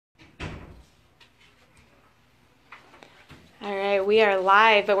All right, we are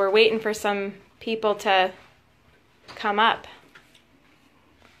live, but we're waiting for some people to come up.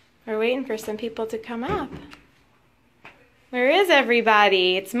 We're waiting for some people to come up. Where is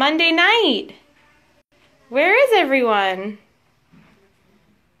everybody? It's Monday night. Where is everyone?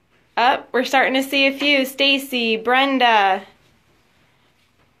 Oh, we're starting to see a few. Stacy, Brenda.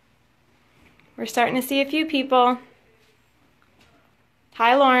 We're starting to see a few people.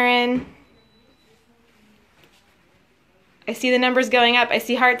 Hi, Lauren. I see the numbers going up. I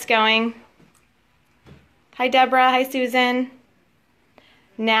see hearts going. Hi, Deborah. Hi, Susan.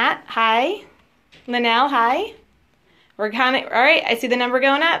 Nat, hi. Linnell, hi. We're kind of, all right, I see the number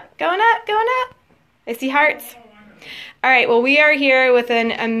going up, going up, going up. I see hearts. All right, well, we are here with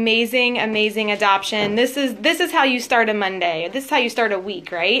an amazing, amazing adoption. This is how you start a Monday. This is how you start a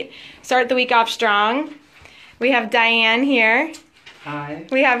week, right? Start the week off strong. We have Diane here. Hi.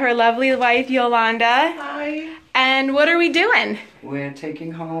 We have her lovely wife, Yolanda. Hi. And what are we doing? We're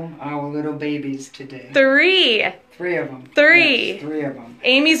taking home our little babies today. Three of them. Three. Yes, 3 of them.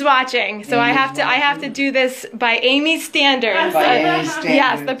 Amy's watching, so I have to do this by Amy's standards. By Amy's standards.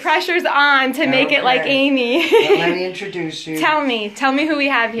 Yes, the pressure's on to make it like Amy. Well, let me introduce you. Tell me who we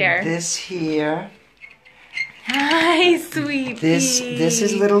have here. This here. Hi, sweetie. This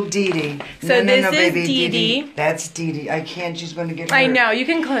is little Dee Dee. So no, this is baby, Dee Dee. That's Dee Dee. I can't. She's going to get hurt. I know. You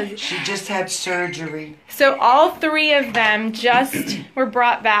can close. She just had surgery. So all 3 of them just were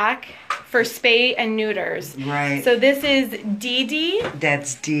brought back for spay and neuters. Right. So this is Dee Dee.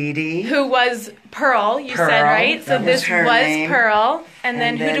 That's Dee Dee. Who was Pearl, you said, right? So this was name. Pearl. And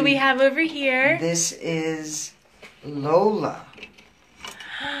then who do we have over here? This is Lola.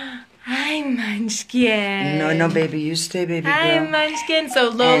 Hi, Munchkin. No, baby. You stay, baby girl. Hi, Munchkin. So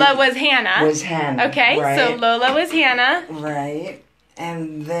Lola was Hannah. Was Hanna. Okay, right. So Lola was Hannah. Right.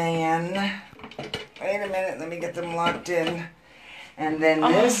 And then, wait a minute, let me get them locked in. And then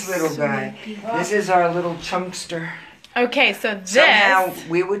this little guy, this is our little chunkster. Okay, so this. Somehow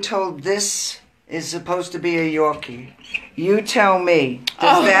we were told this is supposed to be a Yorkie. You tell me,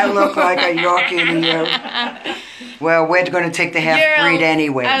 does that look like a Yorkie to you? Well, we're going to take the half-breed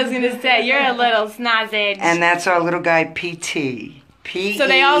anyway. I was going to say, you're a little snazzy. And that's our little guy, PT. P-E-T-E. So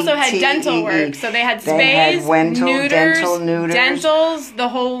they also had dental work. So they had spays, dental neuters. Dentals, the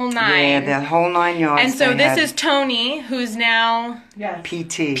whole 9. Yeah, the whole 9 yards. And so this is Tony, who's now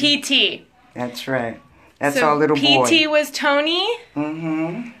PT. PT. That's right. That's so our little boy. PT was Tony.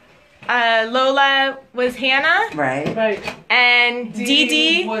 Mm-hmm. Lola was Hannah. Right. And Dee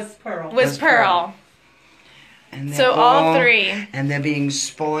Dee was Pearl. Was Pearl. And so all 3. And they're being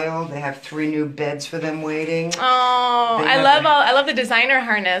spoiled. They have 3 new beds for them waiting. Oh, I love the designer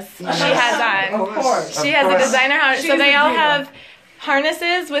harness she has on. Of course. She has a designer harness. So they all have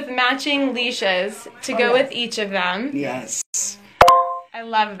harnesses with matching leashes to go with each of them. Yes. I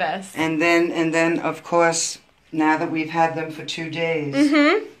love this. And then of course, now that we've had them for 2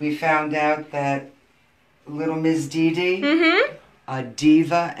 days, we found out that little Miss Dee Dee, a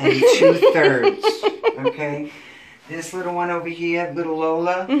diva and 2/3. Okay? This little one over here, little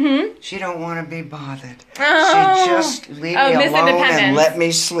Lola, she don't want to be bothered. Oh. She just leave me alone and let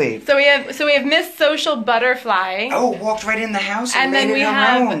me sleep. So we have Miss Social Butterfly. Oh, walked right in the house and then made we it her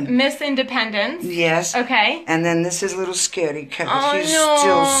have own. Miss Independence. Yes. Okay. And then this is little scaredy cat. Oh, He's no.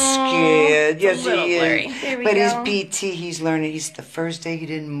 still scared. Yes, Little he blurry. is. There we But go. his PT, he's learning. He's the first day he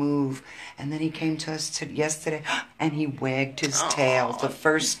didn't move. And then he came to us yesterday and he wagged his tail the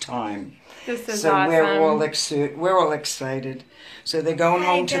first time. This is so awesome. we're all excited. So they're going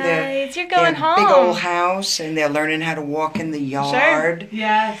home to their You're going home. big old house, and they're learning how to walk in the yard. Sure.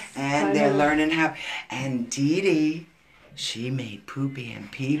 Yes. And they're learning how. And Dee Dee, she made poopy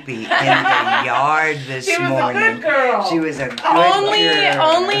and pee-pee in the yard this morning. She was a good girl. She was a good girl.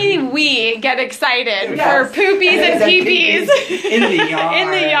 Only we get excited for poopies and pee-pees in the yard.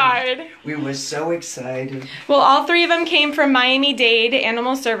 in the yard. We were so excited. Well, all 3 of them came from Miami-Dade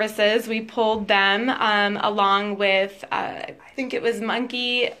Animal Services. We pulled them along with, I think it was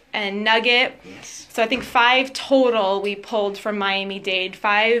Monkey and Nugget. Yes. So I think 5 total we pulled from Miami-Dade.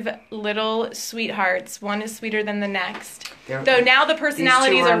 5 little sweethearts. One is sweeter than the next. Though now the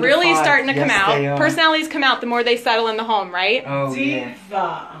personalities are really starting to come out. Personalities come out the more they settle in the home, right? Oh,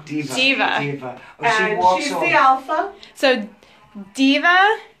 Diva. Diva. Oh, And she's the alpha. So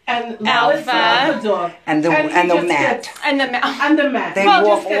Diva And Alpha. the dog. And the mat. and the mouse. And the mat. They Well,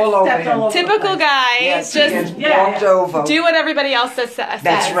 walk just gets all over stepped him. all over Typical the place. guy. Yes, just he gets walked over. do what everybody else says. That's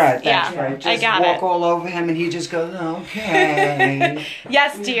right. That's right. Just I got walk it. all over him, and he just goes, okay.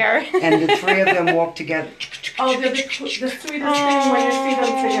 Yes, dear. And the 3 of them walk together. Oh, the sweetest thing when you see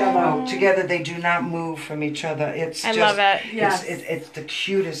them together. No, together they do not move from each other. It's I just, love it. Yes. It's the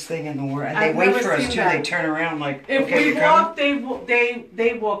cutest thing in the world. And I've they wait never for us seen too. that. They turn around like, If okay, we you're walk, coming.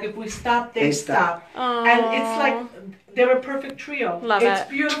 they walk. If we stop, they stop. Aw. And it's like they're a perfect trio. Love it's it.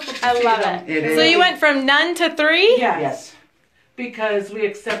 beautiful to I see love them. It So is. you went from none to 3? Yes. Because we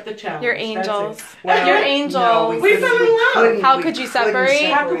accept the challenge. You're That's angels. it. Well, You're no, angels. We fell in love. couldn't- How we could you couldn't separate?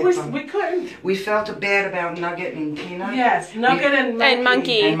 How could them. we couldn't. We felt bad about Nugget and Peanut. Yes, Nugget and Monkey. And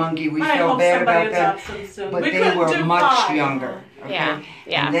Monkey. And Monkey, we I felt hope bad somebody about them. adopts them soon. But We they couldn't were do much 5. younger. Okay?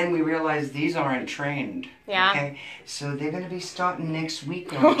 Yeah. And then we realized these aren't trained. Yeah. Okay. So they're going to be starting next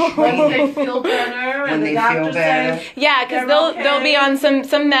week on Once training. they feel better When and they the doctor feel better. says, Yeah, because They're they'll be okay. on some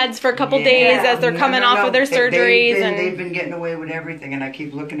meds for a couple Yeah. days as they're No, coming no, off no. of their surgeries. They've And been getting away with everything, and I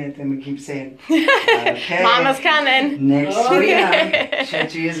keep looking at them and keep saying, okay. Mama's coming. Next Oh, week, yeah.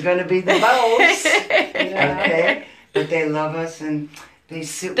 Chichi is going to be the boss. yeah. Okay? But they love us, and they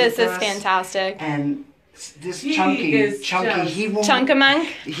sit This with is us. fantastic. And this He Chunky, is Chunky, just- he won't. Chunkamunk.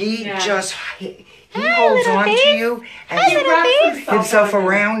 He Yeah. just he Hi, holds little on to babe. you and Hi, he little wraps babe. himself on you.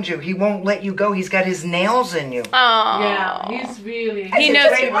 around you. He won't let you go. He's got his nails in you. Oh. Yeah, he's really. He he's a knows-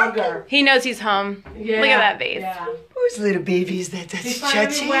 great hugger. He knows he's home. Yeah, Look at that face. Yeah. Whose little baby is that? He That's finally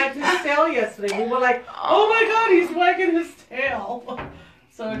Chachi. wagged his tail yesterday. We were like, oh my god, he's wagging his tail.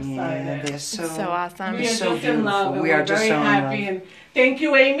 So Yeah, excited. they're so. So awesome. We are so just in love, beautiful. and We we're are just very so in happy. love. And thank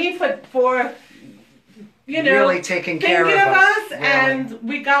you, Amy, for you know Really taking care thinking of us. Really. And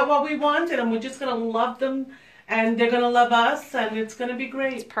we got what we wanted, and we're just gonna love them, and they're gonna love us, and it's gonna be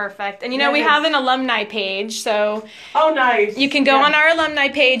great. Perfect. And you know, Yeah, we it is. have an alumni page, so Oh, nice. you can go Yeah. on our alumni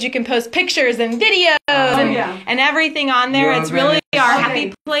page. You can post pictures and videos yeah. and everything on there. You're It's really our Okay.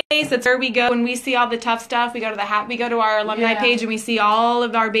 happy place. It's where we go when we see all the tough stuff. We go to we go to our alumni Yeah. page and we see all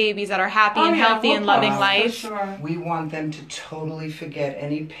of our babies that are happy Oh, and yeah, healthy we'll and loving post, life. For sure. We want them to totally forget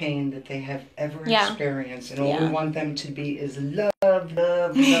any pain that they have ever Yeah. experienced. And all Yeah. we want them to be is love, love,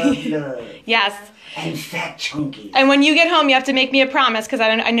 love, love. Yes. And fat chunky. And when you get home, you have to make me a promise because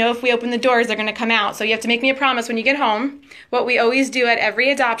I know if we open the doors, they're going to come out. So you have to make me a promise when you get home. What we always do at every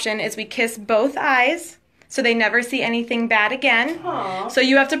adoption is we kiss both eyes so they never see anything bad again. Aw. So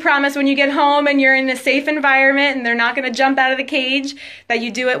you have to promise when you get home and you're in a safe environment and they're not going to jump out of the cage that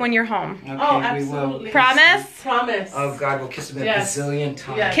you do it when you're home. Okay, Oh, we absolutely. will. Promise? Promise. Oh God, we'll kiss them a Yes. bazillion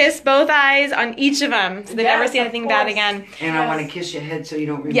times. Yes. Kiss both eyes on each of them so they Yes, never see of anything bad course. again. And I Yes. want to kiss your head so you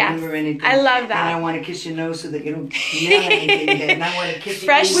don't Yes. remember anything. I love that. And I want to kiss your nose so that you don't smell anything bad. And I want to kiss your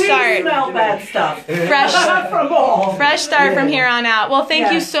Fresh ears We so you start. don't smell do bad it. stuff. Fresh From all. Fresh start from here on out. Well, thank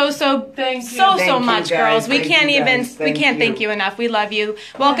you Yes. so Thank you. so Thank you, much, guys. girls. We Thank can't you, even guys. we can't thank you enough. We love you.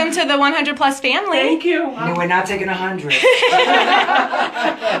 Welcome to the 100 plus family. Thank you. No, we're not taking 100.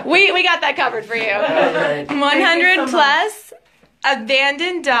 We got that covered for you. Alright. 100 so much. plus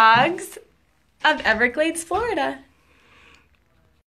abandoned dogs of Everglades, Florida.